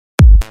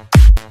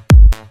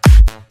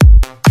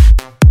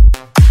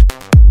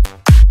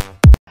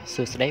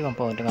សួស្តីបង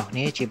ប្អូនទាំងអស់គ្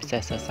នាជាពិសេ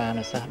សសិស្ស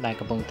នៅសិស្សដែល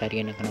កំពុងតែរៀ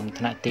ននៅក្នុង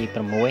ថ្នាក់ទី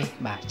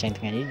6បាទអញ្ចឹង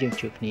ថ្ងៃនេះយើង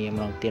ជួបគ្នា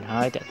ម្ដងទៀត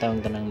ហើយតកតង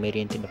ទៅនឹងមេ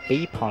រៀនទី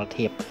12ផល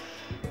ធៀប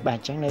បាទ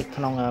អញ្ចឹងនៅ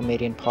ក្នុងមេ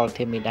រៀនផល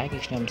ធៀបនេះដែរគឺ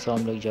ខ្ញុំសូម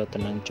លើកយកទៅ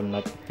នឹងចំណុ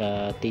ច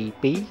ទី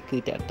2គឺ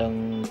តកតង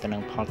ទៅនឹ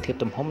ងផលធៀប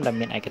ទំហំដែល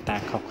មានឯកតា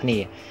ខុសគ្នា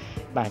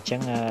បាទអញ្ចឹ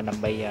ងដើ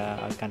ម្បី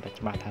ឲ្យកាន់តែ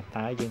ច្បាស់ថា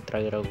តើយើងត្រូ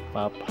វរក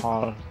ផ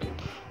ល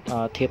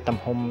ធៀបទំ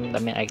ហំដែ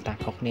លមានឯកតា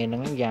ខុសគ្នានឹ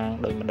ងយ៉ាង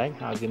ដូចម្ដេច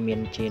ហើយវាមាន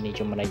ជានិយ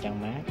មន័យយ៉ាង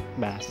ម៉េច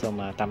បាទសូម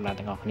តាមដាន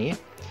ទាំងអស់គ្នា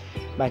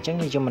បាទអញ្ចឹង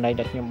និយមន័យ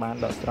ដែលខ្ញុំបាន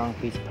ដកស្រង់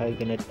ពីសៀវភៅ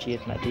គណិតជា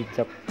តិថ្នាក់ទី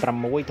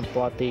6ទំ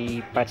ព័រទី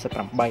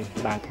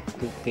88បាទ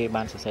គឺគេ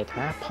បានសរសេរ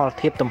ថាផល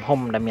ធៀបទំហំ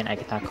ដែលមានឯ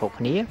កតាខុស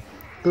គ្នា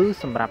គឺ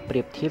សម្រាប់ប្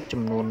រៀបធៀប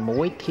ចំនួន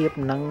1ធៀប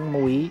នឹង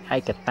មួយឯ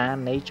កតា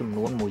នៃចំ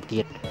នួន1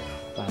ទៀត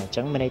បាទអញ្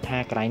ចឹងមានន័យថា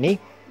កន្លែងនេះ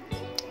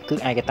គឺ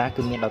ឯកតា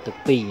គឺមានដល់ទៅ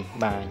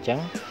2បាទអញ្ចឹង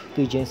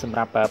គឺយើងសម្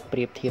រាប់ប្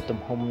រៀបធៀបទំ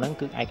ហំហ្នឹង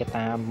គឺឯក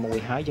តាមួយ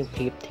ហើយយើងប្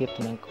រៀបធៀប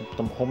ទៅនឹង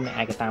ទំហំនៃ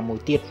ឯកតាមួយ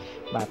ទៀត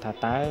បាទថា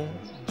តើ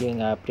យើង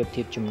ប្រៀប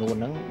ធៀបចំនួន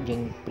ហ្នឹងយើ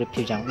ងប្រៀប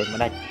ធៀបយ៉ាងដូច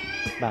ម្ដេច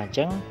បាទអញ្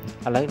ចឹង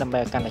ឥឡូវដើម្បី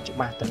ឲ្យកាន់តែច្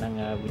បាស់ទៅនឹង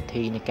វិ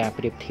ធីនៃការ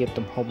ប្រៀបធៀប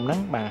ទំហំហ្នឹង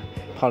បាទ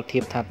ផលធៀ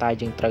បថាតើ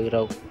យើងត្រូវរ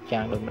ក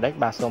យ៉ាងដូចម្ដេច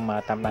បាទសូម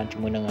តាមដានជា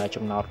មួយនឹង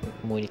ចំណោទ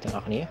មួយនេះទាំងអ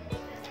ស់គ្នា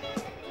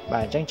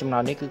បាទអញ្ចឹងចំណោ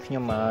ទនេះគឺខ្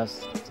ញុំ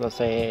សរ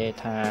សេរ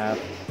ថា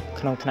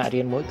ក្នុងថ្នាក់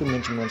រៀនមួយគឺមា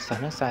នចំនួនសិស្ស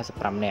ហ្នឹង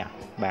45នាក់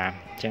បាទ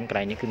អញ្ចឹងកន្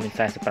លែងនេះគឺមាន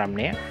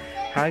45នាក់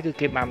ហើយគឺ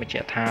គេបានបញ្ជា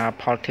ក់ថា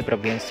ផលធៀបរ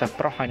វាងសិស្ស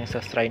ប្រុសហើយនិងសិ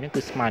ស្សស្រីហ្នឹង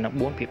គឺស្មើនឹង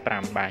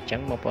4/5បាទអញ្ចឹ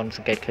ងបងប្អូនស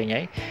ង្កេតឃើញហើ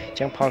យអញ្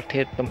ចឹងផល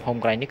ធៀបទំហំ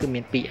កន្លែងនេះគឺមា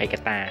ន2ឯក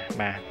តា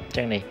បាទអញ្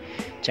ចឹងនេះ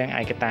អញ្ចឹង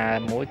ឯកតា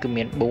មួយគឺ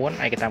មាន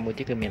4ឯកតាមួយ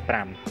ទៀតគឺមាន5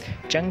អ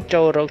ញ្ចឹង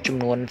ចូលរកចំ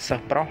នួនសិ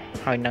ស្សប្រុស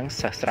ហើយនិង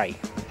សិស្សស្រី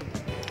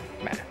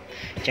បាទ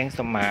អញ្ចឹង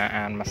សូម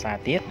អានភាសា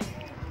ទៀត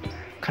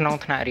ក្នុង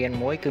ថ្នាក់រៀន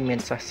មួយគឺមាន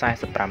សិស្ស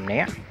45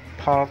នាក់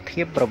ផល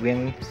ធៀបរវាង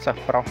សិស្ស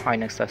ប្រុសហើយ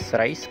និងសិស្សស្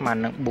រីស្មើ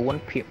នឹង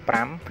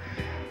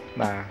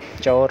4/5បាទ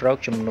ចូលរក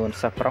ចំនួន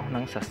សិស្សប្រុសនិ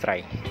ងសិស្សស្រី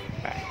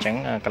បាទអញ្ចឹង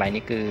កន្លែង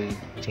នេះគឺ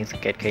ជាងស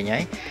ង្កេតឃើញហើ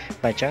យ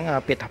បាទអញ្ចឹង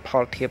ពាក្យថាផ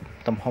លធៀប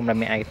ទំហំដែល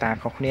មានឯកតា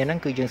ខុសគ្នាហ្នឹង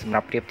គឺយើងសម្រា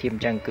ប់ប្រៀបធៀបអ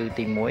ញ្ចឹងគឺ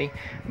ទី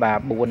1បាទ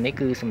4នេះ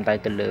គឺសំដៅ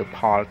ទៅលើផ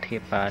លធៀ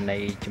បនៃ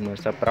ចំនួន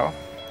សិស្សប្រុស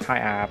ហើយ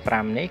អា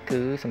5នេះ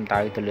គឺសំដៅ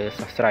ទៅលើ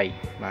សិស្សស្រី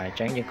បាទអញ្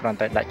ចឹងយើងគ្រាន់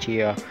តែដាក់ជា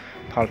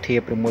ផលធៀ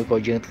បឬមួយក៏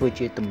យើងធ្វើ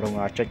ជាទម្រង់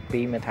ចុច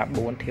2មានថា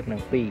4ធៀបនឹ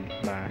ង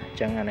2បាទអញ្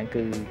ចឹងអាហ្នឹង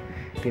គឺ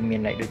វាមាន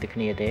ន័យដូចតែគ្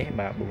នាទេ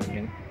បាទ4អញ្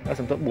ចឹង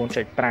សំដៅ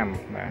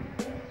 4.5 បាទ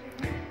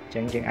អញ្ចឹ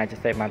ងយើងអាចសរ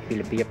សេរបានពី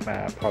របៀប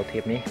ផលធៀ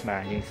បនេះបា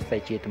ទយើងសរសេរ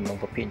ជាទម្រង់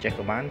ប្រភេទចេះ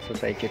ក៏បានសរ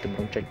សេរជាទម្រ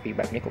ង់ចុច2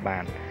បែបនេះក៏បា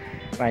ន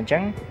បាទអញ្ចឹ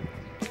ង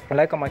ឥ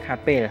ឡូវកុំឲ្យខាត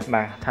ពេល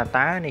បាទថា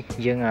តើនេះ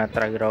យើង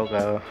ត្រូវរក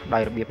ដោ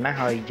យរបៀបណា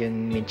ហើយយើង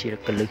មានជា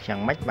កលឹះយ៉ាង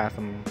ម៉េចបាទ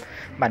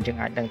បាទយើង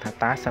អាចដឹងថា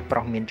តើសិស្សប្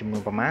រុសមានចំនួ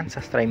នប្រមាណ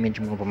សិស្សស្រីមាន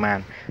ចំនួនប្រមាណ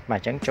បាទ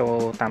អញ្ចឹងចូល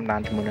តាមដា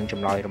នជាមួយនឹងច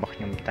ម្លើយរបស់ខ្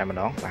ញុំតែម្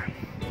ដងបាទ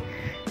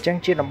អញ្ចឹង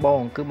ជាដំបូង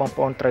គឺបង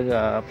ប្អូនត្រូវ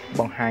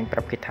បង្ហាញប្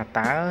រាប់គេថា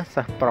តើ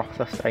សិស្សប្រុស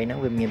សិស្សស្រីហ្នឹង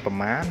វាមានប្រ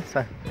មាណ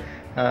សិស្ស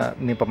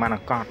មានប្រមាណអ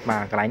ង្កត់បា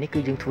ទកន្លែងនេះគឺ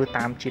យើងធ្វើ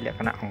តាមជាលក្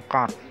ខណៈអង្ក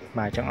ត់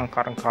បាទអញ្ចឹងអង្ក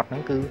ត់ហ្នឹ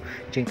ងគឺ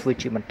យើងធ្វើ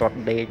ជាបន្ទាត់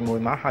ដេកមួយ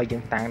មកហើយយើ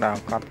ងតាំងដល់អ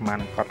ង្កត់ប្រមាណ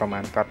អង្កត់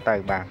ទៅ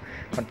បាទ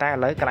ប៉ុន្តែឥ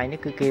ឡូវកន្លែងនេះ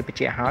គឺគេបញ្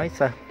ជាក់ឲ្យ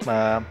សិស្ស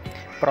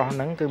ប្រុសហ្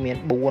នឹងគឺមាន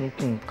4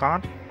អង្ក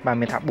ត់បាទ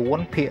មានថា4/5អ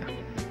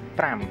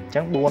ញ្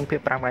ចឹង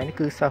4/5កន្លែងនេះ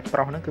គឺសិស្សប្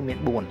រុសហ្នឹងគឺមាន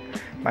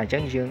4បាទអញ្ចឹ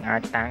ងយើងអា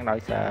ចតាំងដោយ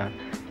សិ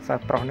ស្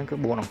សប្រុសហ្នឹងគឺ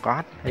4អង្ក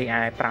ត់រីឯ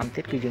5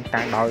ទៀតគឺយើង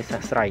តាំងដោយសិ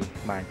ស្សស្រី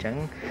បាទអញ្ចឹង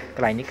ក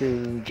ន្លែងនេះគឺ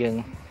យើង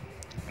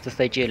សរ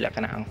សេរជាលក្ខ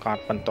ណៈអង្ក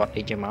ត់បន្ទាត់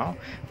អីចេះមក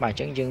បាទអញ្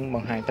ចឹងយើងប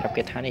ង្ហាញប្រាប់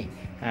គេថានេះ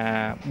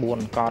4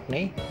អង្កត់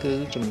នេះគឺ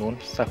ចំនួន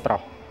សិស្សប្រុ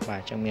សបា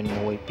ទអញ្ចឹងមាន1 2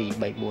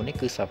 3 4នេះ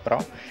គឺសិស្សប្រុ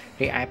ស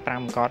រីឯ5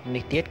អង្កត់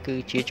នេះទៀតគឺ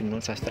ជាចំនួ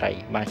នសិស្សស្រី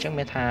បាទអញ្ចឹង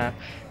មានថា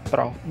ប្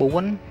រុស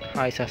4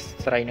ហើយសិស្ស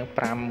ស្រីនឹង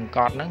5អង្ក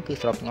ត់ហ្នឹងគឺ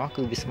សរុបទាំងអស់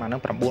គឺវាស្មើនឹ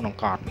ង9អ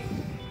ង្កត់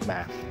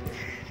បាទ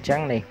អញ្ចឹ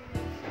ងនេះ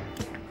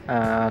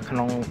ក្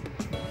នុង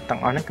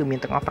ទាំងអស់ហ្នឹងគឺមាន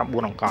ទាំងអស់9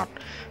អង្កត់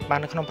បាទ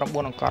នៅក្នុង9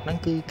អង្កត់ហ្នឹង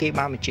គឺគេ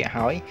បានបញ្ជាក់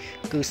ហើយ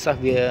គឺសិស្ស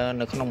វា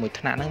នៅក្នុងមួយ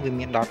ថ្នាក់ហ្នឹងវា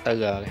មានដល់ទៅ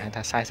គេហៅ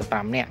ថា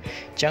45នាក់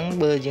អញ្ចឹង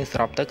បើយើងស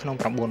រុបទៅក្នុង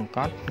9អង្ក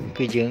ត់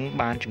គឺយើង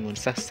បានចំនួន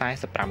សិស្ស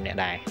45នាក់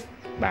ដែរ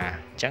បាទ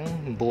អញ្ចឹង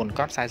9អង្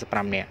កត់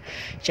45នាក់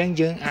អញ្ចឹង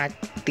យើងអាច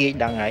ទាយ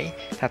ដឹងហើយ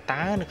ថា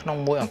តើនៅក្នុង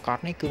មួយអង្ក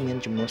ត់នេះគឺមាន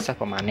ចំនួនសិស្ស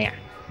ប្រមាណនាក់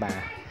បា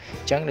ទ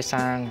អញ្ចឹងដោយ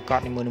សារអង្ក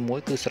ត់នីមួយ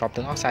ៗគឺសរុប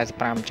ទាំងអស់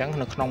45អញ្ចឹង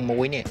នៅក្នុង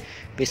មួយនេះ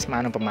វាស្មើ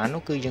នឹងប្រមាណ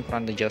នោះគឺយើងគ្រា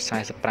ន់តែយក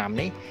45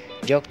នេះ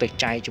យកទៅ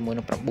ចែកជាមួយ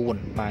នឹង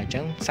9បាទអញ្ចឹ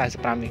ង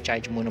45យើងចែក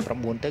ជាមួយនឹង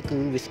9ទៅគឺ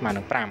វាស្មើ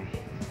នឹង5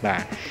បា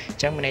ទអ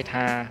ញ្ចឹងមានន័យ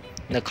ថា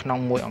នៅក្នុង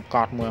មួយអង្ក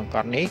ត់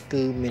នេះ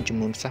គឺមានចំ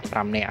នួនសិស្ស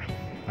5នាក់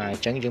បាទអ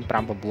ញ្ចឹងយើង5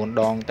 9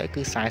ដងទៅ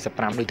គឺ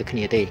45ដូចតែគ្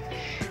នាទេ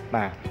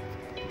បាទ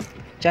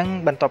អញ្ចឹង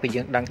បន្ទាប់ពី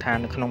យើងដឹងថា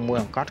នៅក្នុងមួយ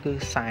អង្កត់គឺ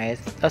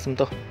សំ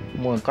ទោស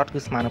មួយអង្កត់គឺ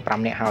ស្មើនឹង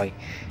5នាក់ហើយ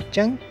អញ្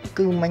ចឹង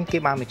គឺមិញគេ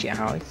បានបញ្ជាក់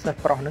ហើយសិស្ស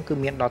ប្រុសហ្នឹងគឺ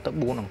មានដល់ទៅ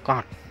4អង្ក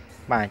ត់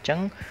បាទអញ្ចឹង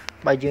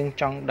បើយើង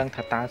ចង់ដឹង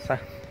ថាតើសិ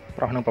ស្ស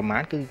ប្រុសនឹងប្រមា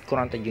ណគឺគ្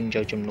រាន់តែយើងយ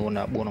កចំនួន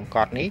4អង្ក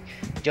ត់នេះ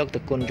យកទៅ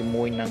គុណជា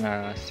មួយនឹង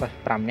សិស្ស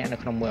5នាក់នៅ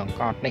ក្នុងមួយអង្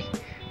កត់នេះ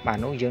បាទ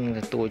នោះយើងនឹង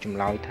ទទួលចម្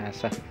លើយថា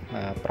សិស្ស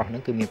ប្រុសហ្នឹ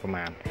ងគឺមានប្រ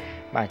មាណ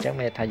បាទអញ្ចឹង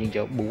មានន័យថាយើងយ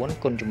ក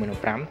4គុណជាមួយនឹង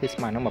5គឺស្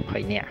មើនឹង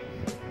20នាក់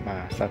បា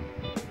ទសិស្ស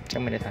អញ្ចឹ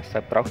ងមានន័យថាសិ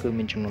ស្សប្រុសគឺ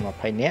មានចំនួន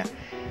20នាក់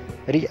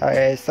រីឯ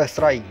សិស្ស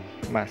ស្រី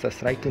បាទសិស្ស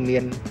ស្រីគឺមា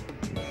ន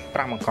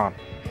 5អង្គត់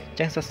អញ្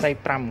ចឹងសរសេរ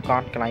5អង្គ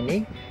ត់កន្លែង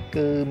នេះ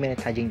គឺមានន័យ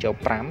ថាយើងយក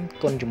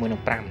5គុណជាមួយនឹ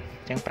ង5អ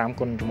ញ្ចឹង5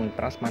គុណជាមួយ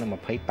5ស្មើនឹង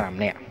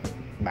25នាក់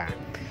បាទ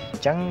អ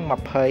ញ្ចឹង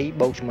20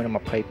បូកជាមួយនឹង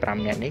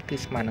25នាក់នេះគឺ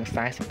ស្មើនឹង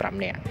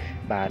45នាក់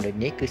បាទដូច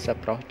នេះគឺសិស្ស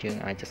ប្រុសយើង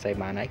អាចសរសេរ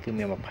បានហើយគឺ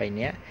មាន20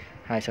នាក់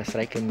ហើយសិស្សស្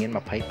រីគឺមាន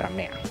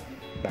25នាក់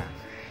បាទ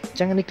អញ្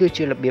ចឹងនេះគឺ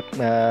ជារបៀប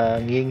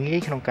ងា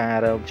យក្នុងការ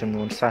រកចំ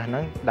នួនសិស្សហ្នឹ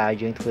ងដែល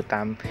យើងធ្វើ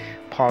តាម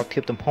ផលធៀ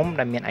បទំហំ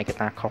ដែលមានឯក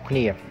តាខុសគ្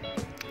នា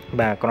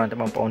បាទគ្រាន់តែ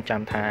បងប្អូន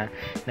ចាំថា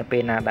នៅពេ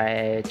លណាដែល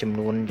ចំ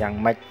នួនយ៉ាង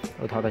ម៉េច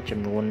ឧទាហរណ៍ថាចំ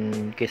នួន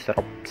គេស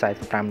រុប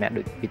45នាក់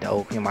ដូចវីដេអូ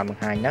ខ្ញុំបានប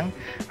ង្ហាញហ្នឹង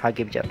ហើយ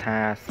គេបញ្ជាក់ថា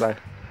សិស្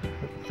ស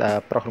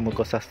ប្រុសឬមួយ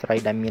ក៏សិស្សស្រី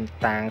ដែលមាន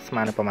តាងស្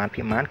មើនឹងប្រមាណ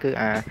ភាគម៉ានគឺ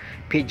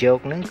ភាគយក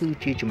ហ្នឹងគឺ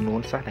ជាចំនួន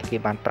សិស្សដែលគេ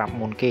បានប្រាប់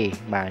មុនគេ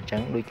បាទអញ្ចឹ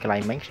ងដូចកន្លែ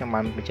ងមិញខ្ញុំ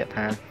បានបញ្ជាក់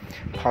ថា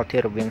ផលធៀ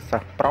បរវាងសិ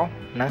ស្សប្រុស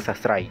និងសិស្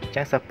សស្រីអញ្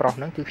ចឹងសិស្សប្រុស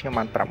ហ្នឹងគឺខ្ញុំ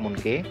បានប្រាប់មុន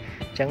គេ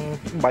អញ្ចឹង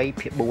3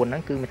ភាគ4ហ្នឹ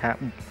ងគឺមានថា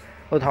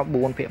ឧទាហរ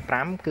ណ៍4ភាគ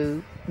5គឺ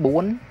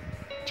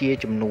4ជា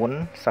ចំនួន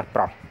សិស្ស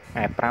ប្រុស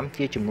ហើយ5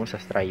ជាចំនួនសិ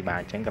ស្សស្រីបា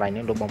ទអញ្ចឹងកន្លែង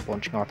នេះលោកបងប្អូន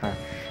ឆ្ងល់ថា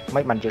មិ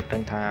នបានយើងដឹ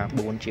ងថា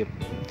4ជា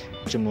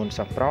ចំនួន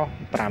សិស្សប្រុស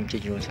5ជា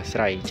ចំនួនសិស្សស្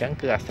រីអញ្ចឹង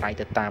គឺអាស្រ័យ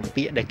ទៅតាម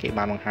ពាក្យដែលគេ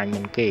បានបង្ហាញ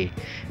មុនគេ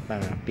បា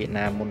ទពាក្យ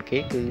ណាមុនគេ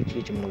គឺជា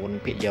ចំនួន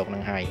ពាក្យយកនឹ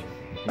ងហើយ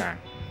បាទ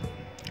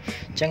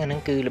អញ្ចឹងអានឹ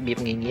ងគឺរបៀប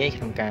ងាយ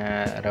ក្នុងការ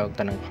រក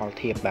តំណែងផល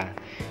ធៀបបាទ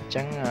អញ្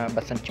ចឹង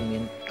បើសិនជាមា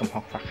នកំហុ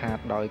សខ្វះខាត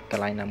ដោយក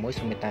ន្លែងណាមួយ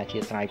សូមមេត្តាអធិ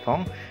ស្ឋានផង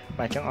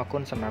បាទអញ្ចឹងអរគុ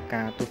ណសម្រាប់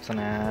ការទស្ស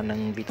នានឹង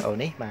វីដេអូ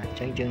នេះបាទអញ្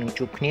ចឹងយើងនឹង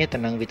ជួបគ្នាទៅ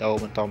នឹងវីដេអូ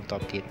បន្ត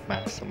ទៀតបា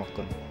ទសូមអរ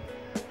គុណ